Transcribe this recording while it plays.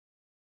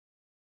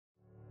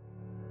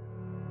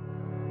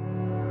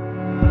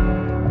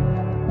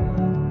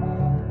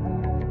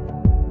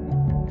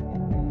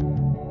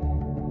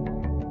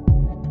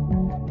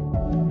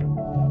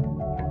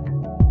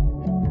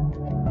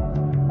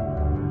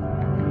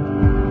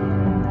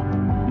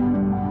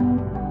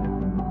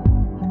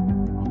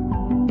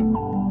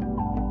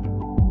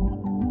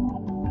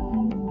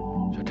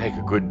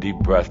good deep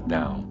breath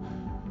now.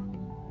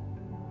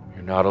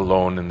 You're not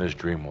alone in this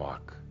dream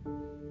walk.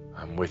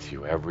 I'm with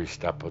you every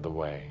step of the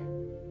way.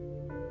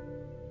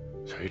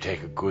 So you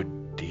take a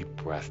good deep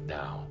breath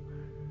now.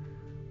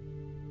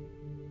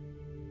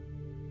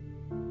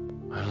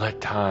 And let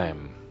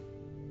time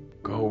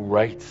go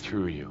right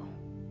through you.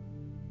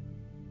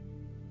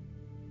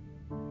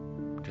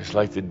 Just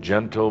like the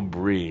gentle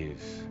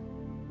breeze.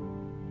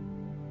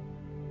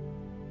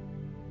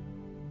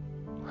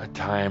 Let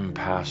time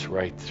pass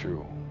right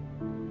through.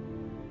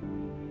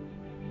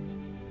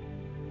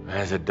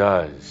 As it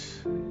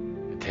does,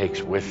 it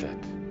takes with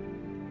it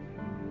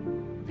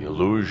the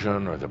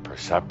illusion or the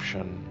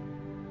perception,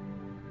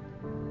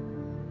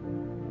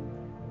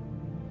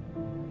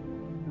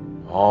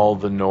 all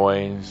the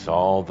noise,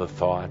 all the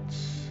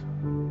thoughts,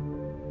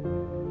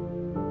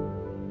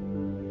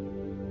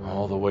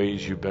 all the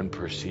ways you've been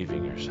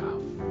perceiving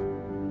yourself.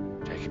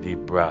 Take a deep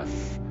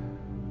breath,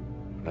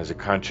 and as a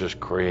conscious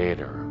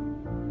creator,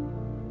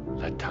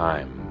 let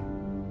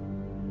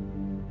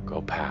time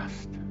go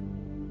past.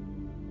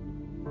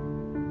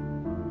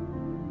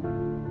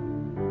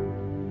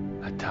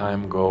 Let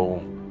time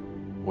go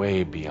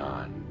way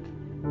beyond.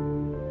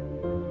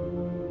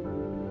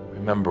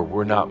 Remember,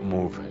 we're not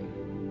moving.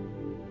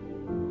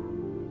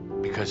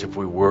 Because if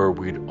we were,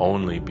 we'd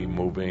only be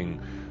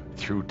moving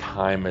through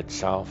time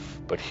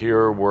itself. But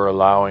here we're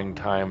allowing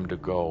time to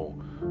go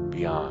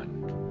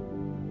beyond.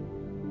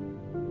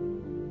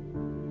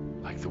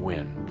 Like the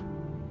wind.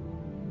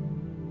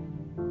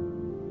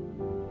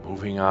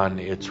 Moving on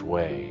its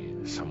way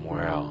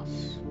somewhere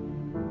else.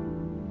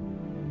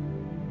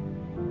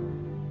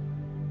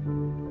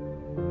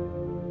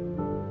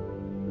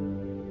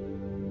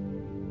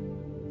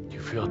 You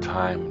feel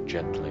time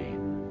gently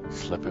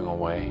slipping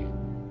away.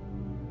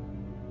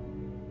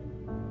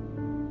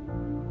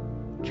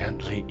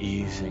 Gently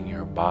easing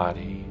your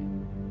body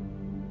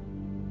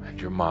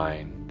and your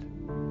mind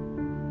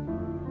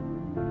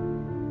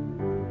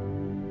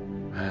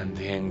and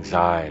the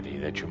anxiety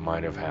that you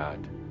might have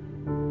had.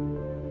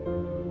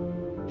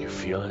 You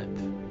feel it?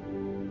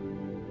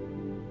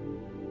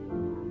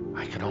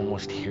 I can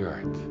almost hear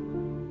it.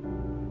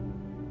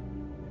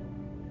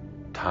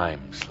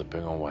 Time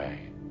slipping away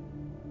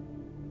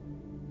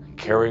and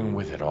carrying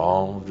with it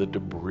all the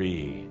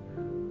debris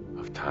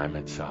of time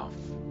itself.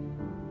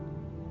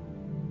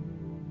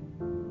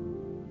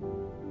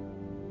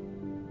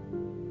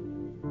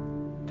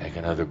 Take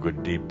another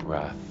good deep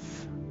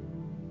breath.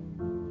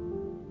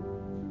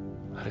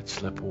 Let it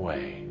slip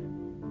away.